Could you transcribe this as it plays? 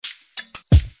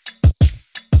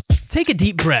Take a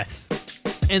deep breath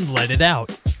and let it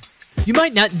out. You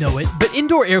might not know it, but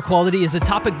indoor air quality is a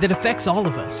topic that affects all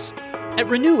of us. At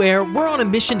Renew Air, we're on a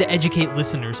mission to educate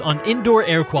listeners on indoor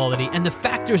air quality and the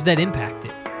factors that impact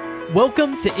it.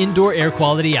 Welcome to Indoor Air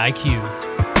Quality IQ.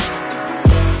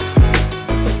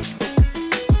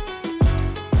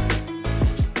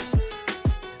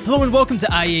 Hello and welcome to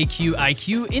IAQ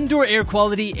IQ, Indoor Air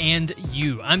Quality and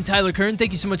You. I'm Tyler Kern.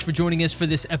 Thank you so much for joining us for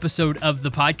this episode of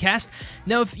the podcast.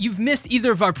 Now, if you've missed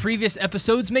either of our previous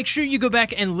episodes, make sure you go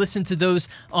back and listen to those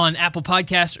on Apple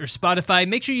Podcasts or Spotify.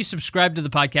 Make sure you subscribe to the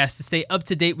podcast to stay up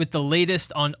to date with the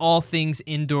latest on all things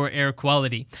indoor air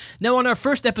quality. Now, on our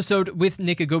first episode with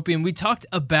Nick Agopian, we talked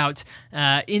about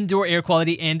indoor air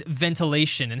quality and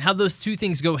ventilation and how those two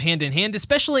things go hand in hand,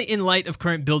 especially in light of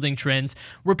current building trends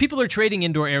where people are trading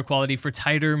indoor air quality for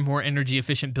tighter, more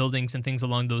energy-efficient buildings and things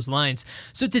along those lines.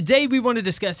 So today we want to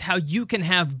discuss how you can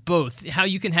have both, how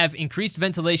you can have increased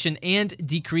ventilation and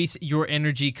decrease your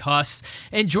energy costs.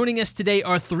 And joining us today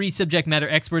are three subject matter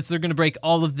experts. They're going to break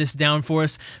all of this down for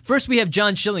us. First, we have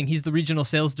John Schilling. He's the Regional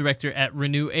Sales Director at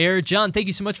Renew Air. John, thank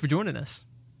you so much for joining us.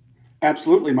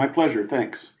 Absolutely. My pleasure.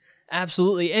 Thanks.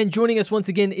 Absolutely. And joining us once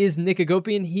again is Nick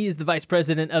Agopian. He is the Vice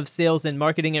President of Sales and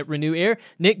Marketing at Renew Air.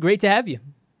 Nick, great to have you.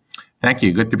 Thank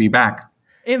you. Good to be back.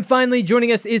 And finally,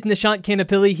 joining us is Nishant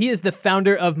Kanapilli. He is the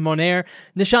founder of Monair.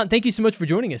 Nishant, thank you so much for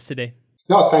joining us today.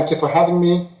 No, thank you for having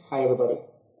me. Hi, everybody.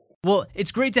 Well,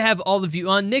 it's great to have all of you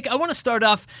on. Nick, I want to start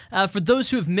off, for those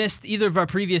who have missed either of our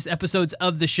previous episodes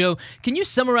of the show, can you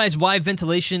summarize why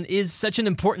ventilation is such an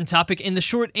important topic in the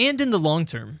short and in the long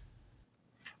term?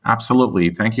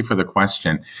 Absolutely. Thank you for the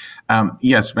question.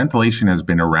 Yes, ventilation has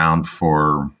been around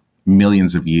for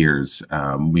millions of years.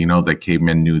 We know that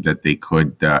cavemen knew that they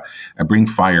could bring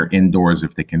fire indoors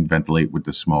if they can ventilate with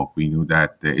the smoke. We knew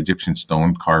that the Egyptian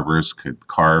stone carvers could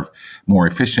carve more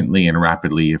efficiently and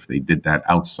rapidly if they did that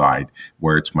outside,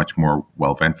 where it's much more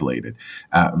well ventilated.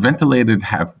 Ventilation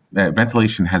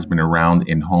has been around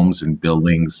in homes and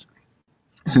buildings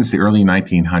since the early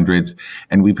 1900s,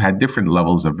 and we've had different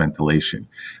levels of ventilation.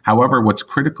 However, what's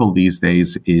critical these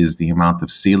days is the amount of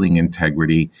ceiling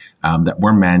integrity that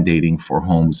we're mandating for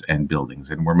homes and buildings.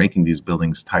 And we're making these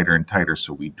buildings tighter and tighter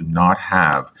so we do not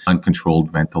have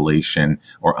uncontrolled ventilation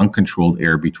or uncontrolled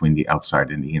air between the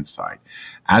outside and the inside.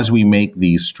 As we make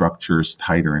these structures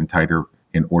tighter and tighter,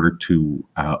 in order to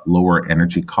lower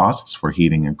energy costs for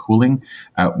heating and cooling,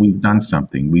 we've done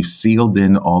something. We've sealed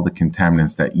in all the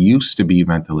contaminants that used to be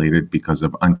ventilated because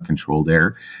of uncontrolled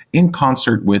air in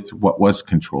concert with what was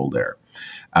controlled air.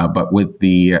 But with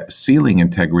the ceiling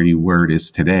integrity where it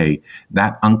is today,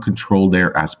 that uncontrolled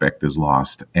air aspect is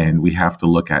lost. And we have to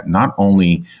look at not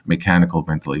only mechanical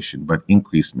ventilation, but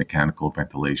increased mechanical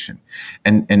ventilation.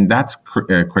 And that's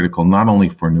critical not only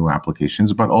for new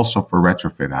applications, but also for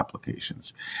retrofit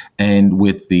applications. And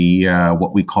with the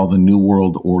what we call the New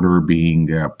World Order being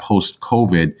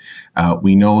post-COVID,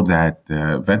 we know that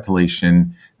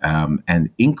ventilation and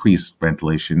increased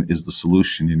ventilation is the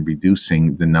solution in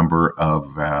reducing the number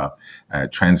of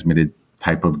transmitted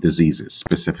type of diseases,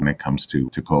 specifically when it comes to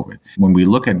COVID. When we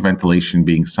look at ventilation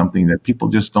being something that people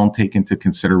just don't take into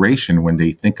consideration when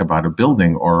they think about a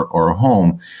building or a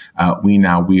home, we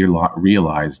now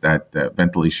realize that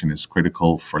ventilation is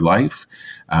critical for life,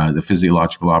 the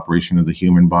physiological operation of the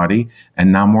human body,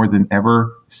 and now more than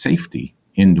ever, safety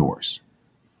indoors.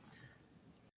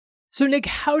 So, Nick,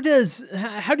 how do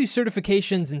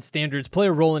certifications and standards play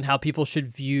a role in how people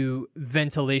should view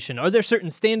ventilation? Are there certain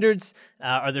standards?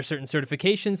 Are there certain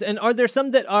certifications? And are there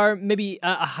some that are maybe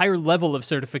a higher level of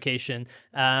certification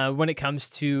when it comes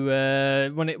to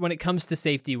when it comes to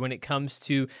safety, when it comes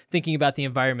to thinking about the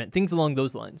environment, things along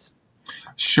those lines?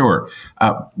 Sure.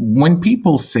 When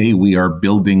people say we are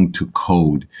building to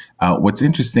code, what's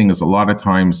interesting is a lot of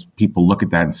times people look at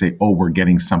that and say, oh, we're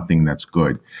getting something that's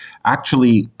good.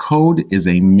 Actually, code is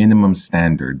a minimum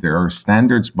standard. There are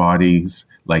standards bodies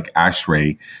like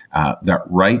ASHRAE that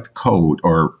write code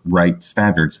or write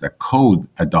standards that code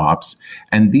adopts.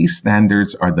 And these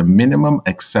standards are the minimum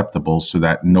acceptable so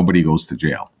that nobody goes to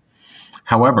jail.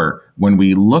 However, when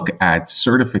we look at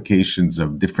certifications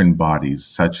of different bodies,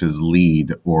 such as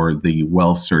LEED or the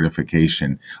WELL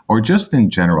certification, or just in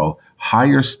general,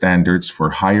 higher standards for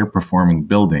higher performing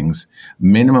buildings,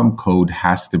 minimum code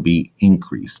has to be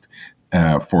increased.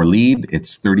 For LEED,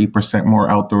 it's 30% more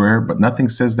outdoor air, but nothing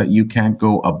says that you can't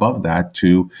go above that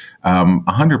to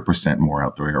 100% more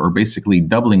outdoor air, or basically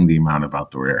doubling the amount of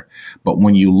outdoor air. But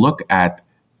when you look at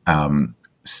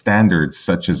standards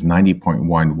such as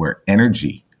 90.1, where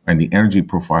energy and the energy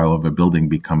profile of a building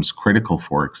becomes critical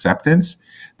for acceptance,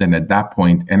 then at that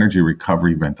point, energy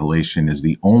recovery ventilation is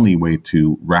the only way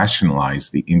to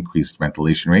rationalize the increased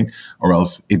ventilation rate, or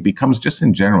else it becomes just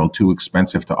in general too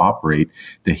expensive to operate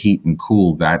to heat and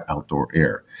cool that outdoor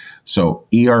air. So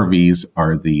ERVs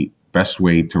are the best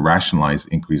way to rationalize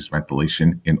increased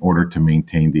ventilation in order to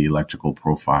maintain the electrical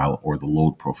profile or the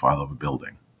load profile of a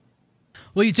building.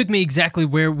 Well, you took me exactly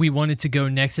where we wanted to go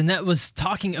next, and that was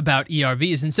talking about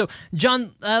ERVs. And so,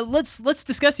 John, let's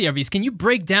discuss ERVs. Can you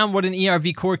break down what an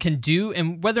ERV core can do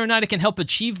and whether or not it can help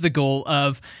achieve the goal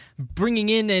of bringing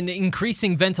in and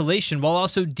increasing ventilation while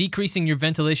also decreasing your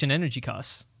ventilation energy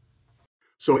costs?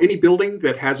 So any building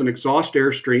that has an exhaust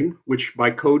airstream, which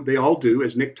by code they all do,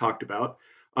 as Nick talked about,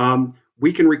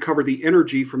 we can recover the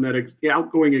energy from that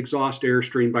outgoing exhaust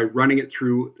airstream by running it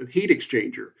through a heat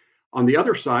exchanger. On the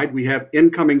other side, we have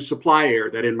incoming supply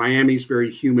air that in Miami is very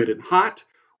humid and hot,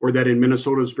 or that in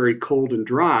Minnesota is very cold and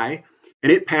dry, and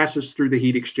it passes through the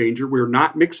heat exchanger. We're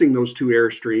not mixing those two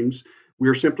air streams.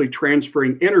 We're simply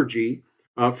transferring energy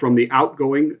from the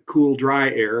outgoing cool, dry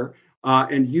air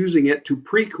and using it to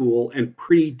pre-cool and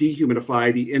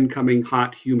pre-dehumidify the incoming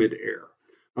hot, humid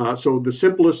air. So the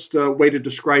simplest way to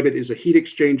describe it is a heat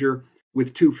exchanger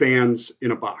with two fans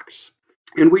in a box.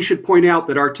 And we should point out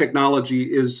that our technology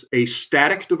is a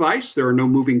static device. There are no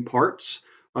moving parts.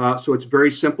 So it's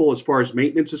very simple as far as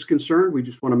maintenance is concerned. We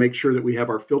just want to make sure that we have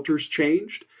our filters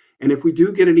changed. And if we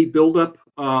do get any buildup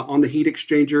on the heat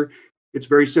exchanger, it's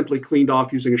very simply cleaned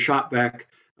off using a shop vac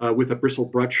with a bristle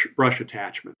brush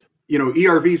attachment. You know,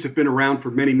 ERVs have been around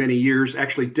for many, many years,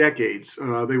 actually decades.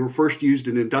 They were first used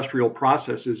in industrial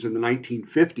processes in the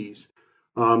 1950s.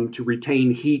 To retain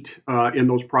heat in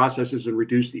those processes and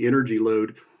reduce the energy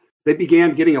load. They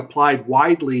began getting applied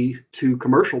widely to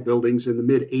commercial buildings in the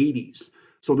mid-'80s.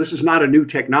 So this is not a new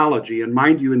technology. And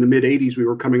mind you, in the mid-'80s, we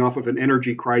were coming off of an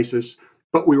energy crisis,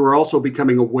 but we were also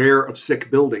becoming aware of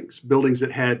sick buildings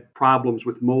that had problems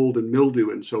with mold and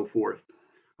mildew and so forth.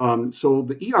 So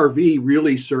the ERV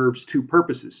really serves two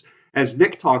purposes. As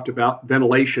Nick talked about,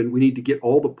 ventilation, we need to get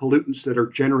all the pollutants that are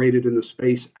generated in the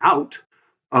space out.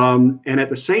 And at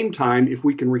the same time, if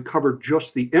we can recover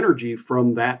just the energy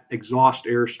from that exhaust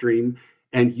airstream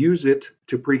and use it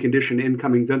to precondition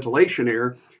incoming ventilation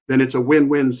air, then it's a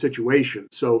win-win situation.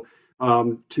 So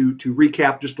to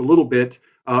recap just a little bit,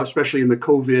 especially in the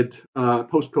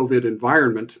post-COVID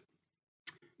environment,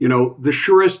 you know, the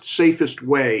surest, safest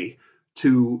way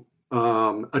to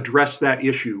address that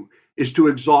issue is to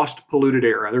exhaust polluted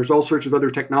air. There's all sorts of other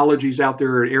technologies out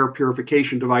there, air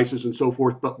purification devices and so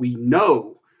forth, but we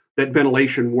know that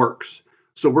ventilation works.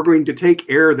 So we're going to take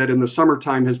air that in the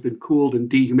summertime has been cooled and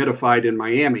dehumidified in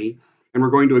Miami, and we're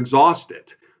going to exhaust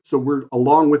it. So we're,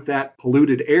 along with that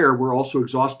polluted air, we're also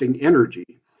exhausting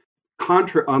energy.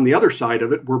 On the other side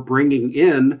of it, we're bringing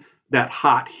in that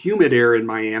hot, humid air in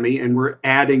Miami, and we're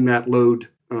adding that load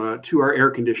to our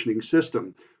air conditioning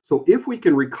system. So if we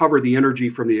can recover the energy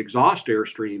from the exhaust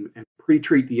airstream and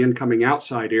pre-treat the incoming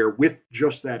outside air with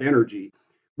just that energy,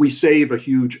 we save a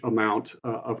huge amount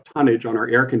of tonnage on our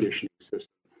air conditioning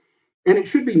system. And it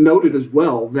should be noted as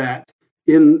well that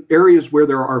in areas where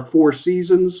there are 4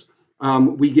 seasons,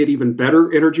 we get even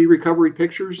better energy recovery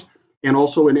pictures, and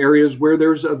also in areas where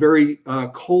there's a very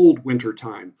cold winter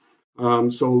time.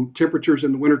 So temperatures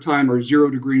in the wintertime are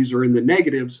 0 degrees or in the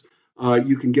negatives.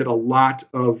 You can get a lot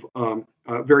of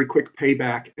very quick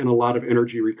payback and a lot of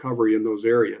energy recovery in those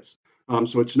areas.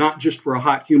 So it's not just for a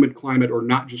hot, humid climate or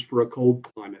not just for a cold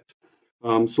climate.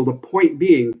 So the point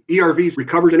being, ERVs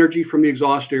recovers energy from the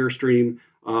exhaust airstream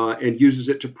and uses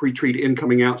it to pre-treat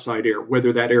incoming outside air,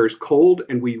 whether that air is cold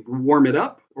and we warm it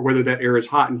up, or whether that air is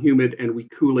hot and humid and we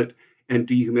cool it and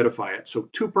dehumidify it. So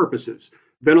 2 purposes,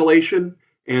 ventilation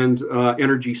and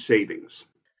energy savings.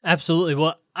 Absolutely.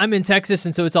 Well, I'm in Texas,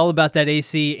 and so it's all about that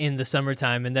AC in the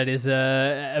summertime, and that is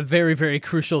a very, very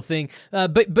crucial thing.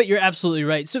 But you're absolutely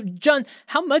right. So, John,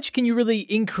 how much can you really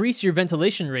increase your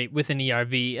ventilation rate with an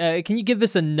ERV? Can you give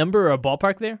us a number or a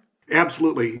ballpark there?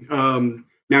 Absolutely.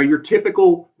 Now, your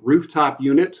typical rooftop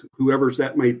unit, whoever's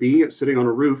that may be, sitting on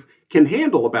a roof, can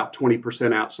handle about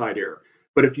 20% outside air.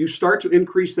 But if you start to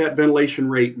increase that ventilation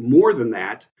rate more than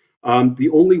that, the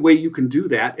only way you can do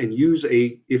that and use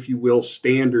a, if you will,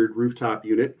 standard rooftop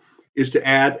unit is to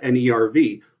add an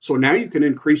ERV. So now you can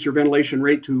increase your ventilation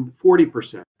rate to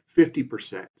 40%,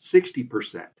 50%,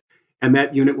 60%, and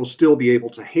that unit will still be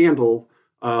able to handle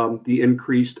the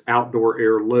increased outdoor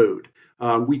air load.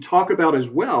 We talk about as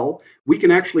well, we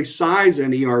can actually size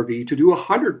an ERV to do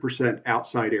 100%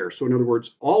 outside air. So in other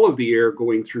words, all of the air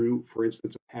going through, for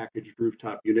instance, a packaged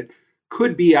rooftop unit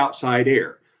could be outside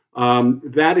air.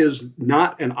 That is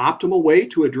not an optimal way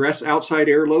to address outside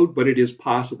air load, but it is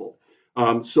possible.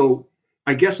 So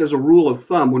I guess as a rule of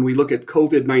thumb, when we look at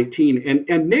COVID-19,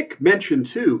 and Nick mentioned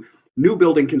too, new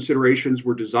building considerations,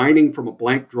 we're designing from a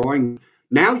blank drawing.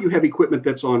 Now you have equipment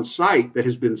that's on site that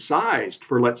has been sized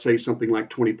for, let's say, something like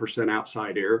 20%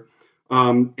 outside air,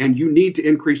 and you need to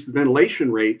increase the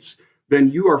ventilation rates, then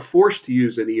you are forced to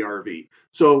use an ERV.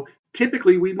 So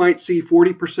typically we might see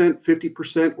 40%,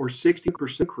 50%, or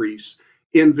 60% increase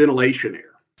in ventilation air.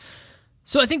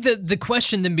 So I think that the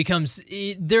question then becomes,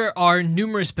 there are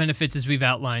numerous benefits, as we've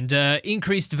outlined,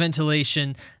 increased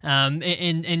ventilation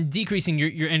and decreasing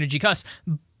your energy costs.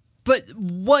 But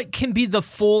what can be the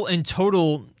full and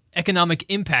total economic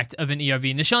impact of an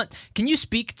ERV? Nishant, can you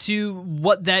speak to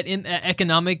what that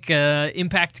economic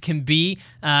impact can be,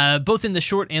 both in the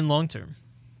short and long term?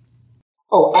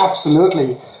 Oh,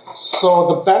 absolutely. So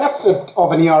the benefit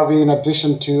of an ERV, in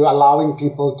addition to allowing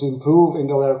people to improve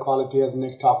indoor air quality, as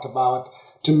Nick talked about,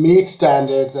 to meet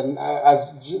standards, and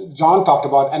as John talked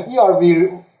about, an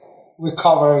ERV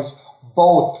recovers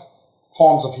both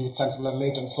forms of heat, sensible and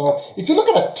latent. So if you look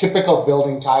at a typical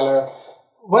building, Tyler,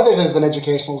 whether it is an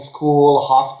educational school,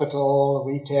 hospital,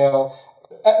 retail,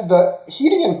 the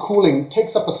heating and cooling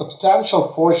takes up a substantial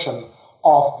portion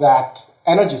of that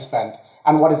energy spent.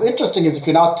 And what is interesting is if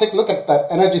you now take a look at that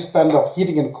energy spend of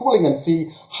heating and cooling and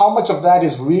see how much of that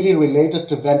is really related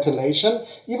to ventilation,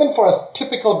 even for a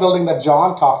typical building that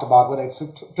John talked about, whether it's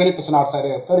 20% outside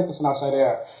air, 30% outside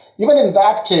air, even in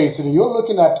that case, you're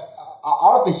looking at,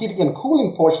 out of the heating and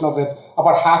cooling portion of it,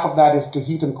 about half of that is to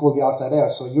heat and cool the outside air.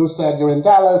 So you said you're in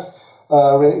Dallas,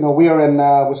 we are in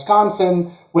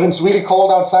Wisconsin. When it's really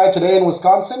cold outside today in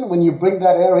Wisconsin, when you bring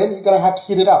that air in, you're going to have to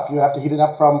heat it up. You have to heat it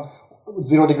up from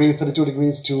 0 degrees, 32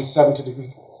 degrees to 70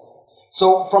 degrees.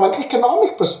 So from an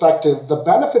economic perspective, the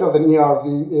benefit of an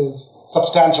ERV is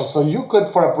substantial. So you could,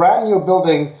 for a brand new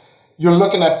building, you're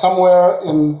looking at somewhere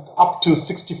in up to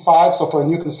 65. So for a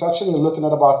new construction, you're looking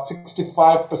at about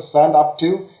 65% up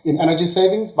to in energy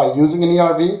savings by using an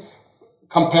ERV,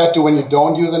 compared to when you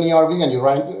don't use an ERV and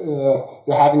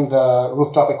you're having the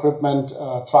rooftop equipment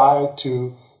try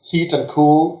to heat and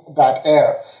cool that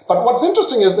air. But what's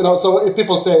interesting is, so if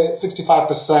people say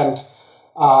 65%,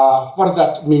 what does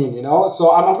that mean,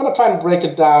 So I'm going to try and break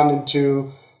it down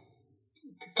into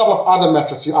a couple of other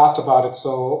metrics. You asked about it.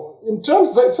 So in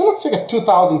terms of, so let's take a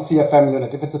 2000 CFM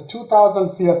unit. If it's a 2000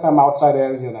 CFM outside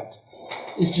air unit,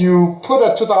 if you put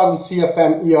a 2000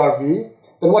 CFM ERV,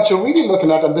 then what you're really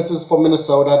looking at, and this is for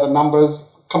Minnesota, the numbers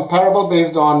comparable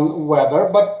based on weather,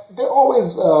 but they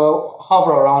always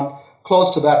hover around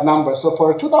close to that number. So for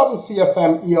a 2000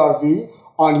 CFM ERV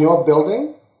on your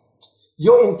building,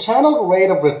 your internal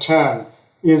rate of return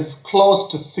is close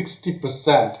to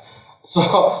 60%. So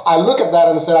I look at that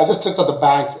and I said, I just looked at the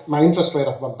bank, my interest rate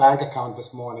of my bank account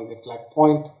this morning, it's like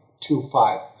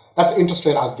 0.25. That's the interest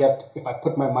rate I'll get if I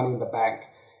put my money in the bank.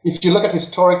 If you look at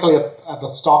historically at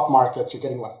the stock market, you're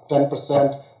getting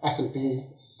 10%, S&P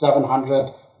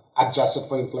 700, adjusted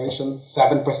for inflation,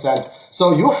 7%.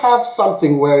 So you have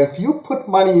something where if you put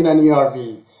money in an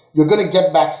ERV, you're going to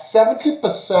get back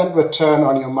 70% return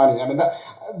on your money. I mean,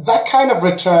 that kind of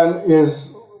return is,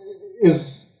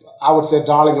 I would say,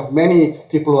 darling of many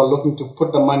people who are looking to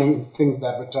put the money in things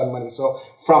that return money. So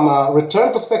from a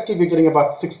return perspective, you're getting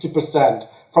about 60%.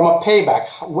 From a payback,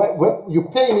 when you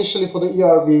pay initially for the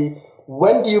ERV,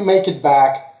 when do you make it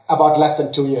back? About less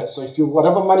than 2 years. So if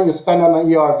whatever money you spend on an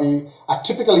ERV, a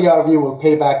typical ERV will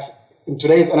pay back in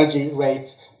today's energy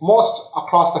rates, most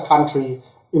across the country,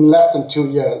 in less than 2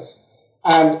 years.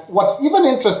 And what's even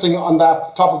interesting on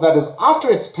that top of that is after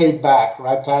it's paid back,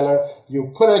 right, Tyler,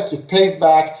 you put it pays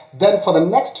back, then for the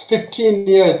next 15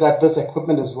 years that this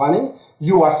equipment is running,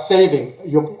 you are saving.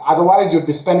 Otherwise, you'd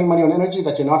be spending money on energy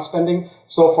that you're not spending.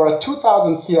 So for a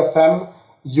 2000 CFM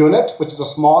unit, which is a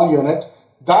small unit,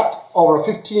 that over a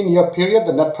 15-year period,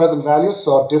 the net present value,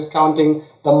 so discounting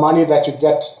the money that you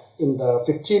get in the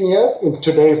 15 years in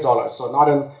today's dollars, so not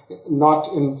in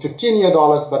 15-year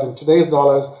dollars, but in today's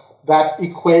dollars, that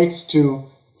equates to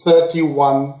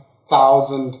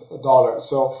 $31,000.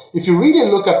 So if you really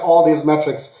look at all these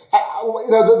metrics,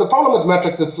 the problem with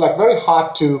metrics, it's like very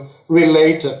hard to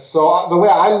relate it. So the way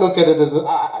I look at it is,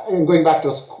 going back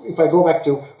to if I go back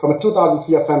to from a 2000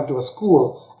 CFM to a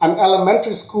school, an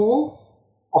elementary school,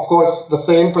 of course, the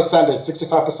same percentage,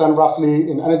 65% roughly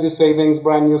in energy savings,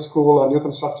 brand new school or new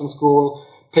construction school,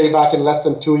 payback in less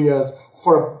than 2 years.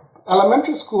 For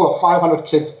elementary school of 500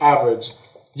 kids average,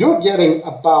 you're getting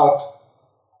about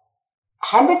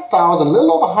 100,000, a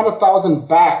little over 100,000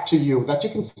 back to you that you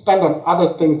can spend on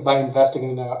other things by investing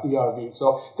in an ERV.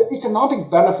 So the economic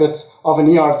benefits of an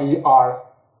ERV are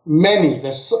many.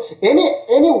 There's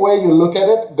any way you look at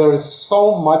it, there is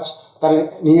so much that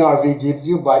an ERV gives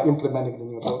you by implementing it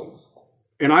in your buildings.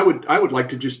 And I would like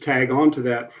to just tag on to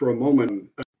that for a moment.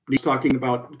 He's talking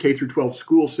about K through 12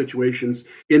 school situations.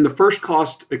 In the first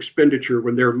cost expenditure,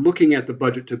 when they're looking at the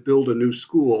budget to build a new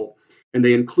school, and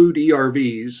they include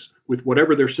ERVs with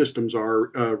whatever their systems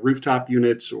are, rooftop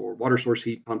units or water source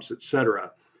heat pumps, et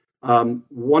cetera.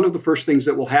 One of the first things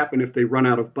that will happen if they run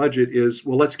out of budget is,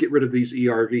 well, let's get rid of these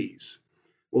ERVs.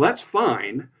 Well, that's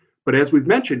fine. But as we've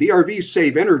mentioned, ERVs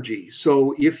save energy.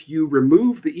 So if you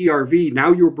remove the ERV,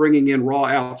 now you're bringing in raw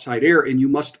outside air, and you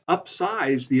must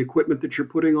upsize the equipment that you're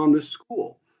putting on this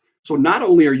school. So not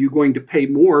only are you going to pay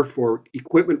more for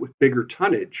equipment with bigger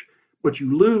tonnage, but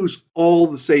you lose all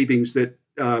the savings that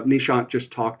Nishant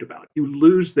just talked about. You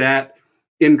lose that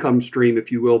income stream,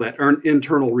 if you will, that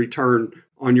internal return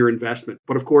on your investment.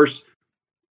 But of course,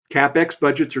 CapEx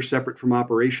budgets are separate from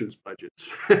operations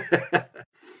budgets.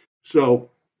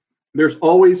 So there's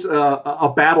always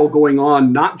a battle going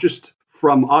on, not just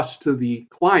from us to the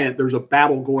client. There's a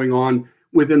battle going on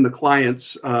within the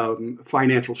client's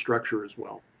financial structure as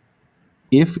well.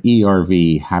 If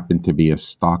ERV happened to be a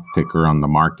stock ticker on the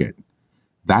market,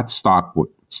 that stock would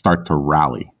start to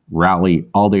rally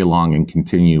all day long and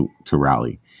continue to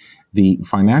rally. The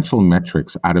financial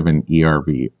metrics out of an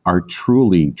ERV are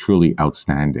truly, truly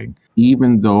outstanding,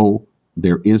 even though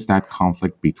there is that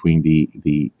conflict between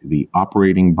the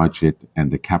operating budget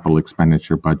and the capital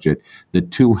expenditure budget. The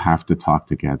two have to talk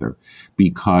together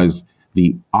because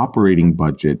the operating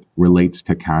budget relates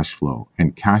to cash flow,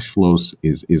 and cash flows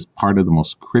is part of the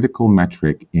most critical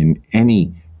metric in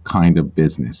any kind of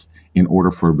business in order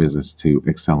for a business to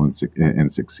excel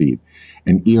and succeed.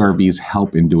 And ERVs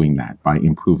help in doing that by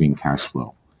improving cash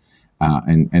flow.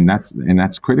 And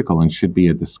that's critical and should be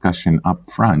a discussion up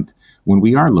front when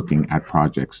we are looking at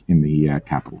projects in the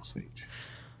capital stage.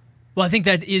 Well, I think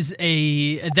that is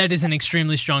an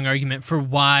extremely strong argument for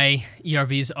why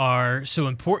ERVs are so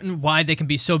important, why they can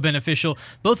be so beneficial,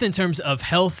 both in terms of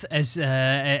health, as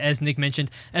Nick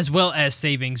mentioned, as well as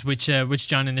savings, which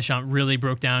John and Nishant really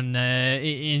broke down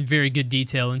in very good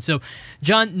detail. And so,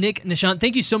 John, Nick, Nishant,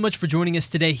 thank you so much for joining us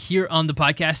today here on the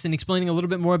podcast and explaining a little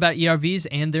bit more about ERVs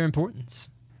and their importance.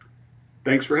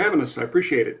 Thanks for having us. I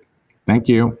appreciate it. Thank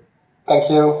you. Thank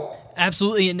you.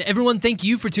 Absolutely. And everyone, thank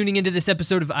you for tuning into this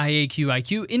episode of IAQ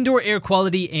IQ, Indoor Air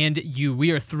Quality and You.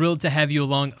 We are thrilled to have you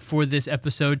along for this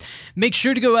episode. Make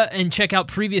sure to go out and check out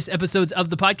previous episodes of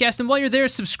the podcast. And while you're there,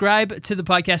 subscribe to the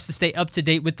podcast to stay up to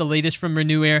date with the latest from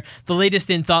Renew Air, the latest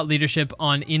in thought leadership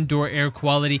on indoor air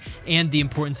quality and the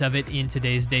importance of it in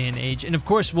today's day and age. And of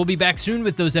course, we'll be back soon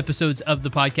with those episodes of the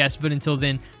podcast. But until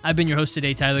then, I've been your host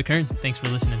today, Tyler Kern. Thanks for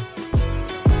listening.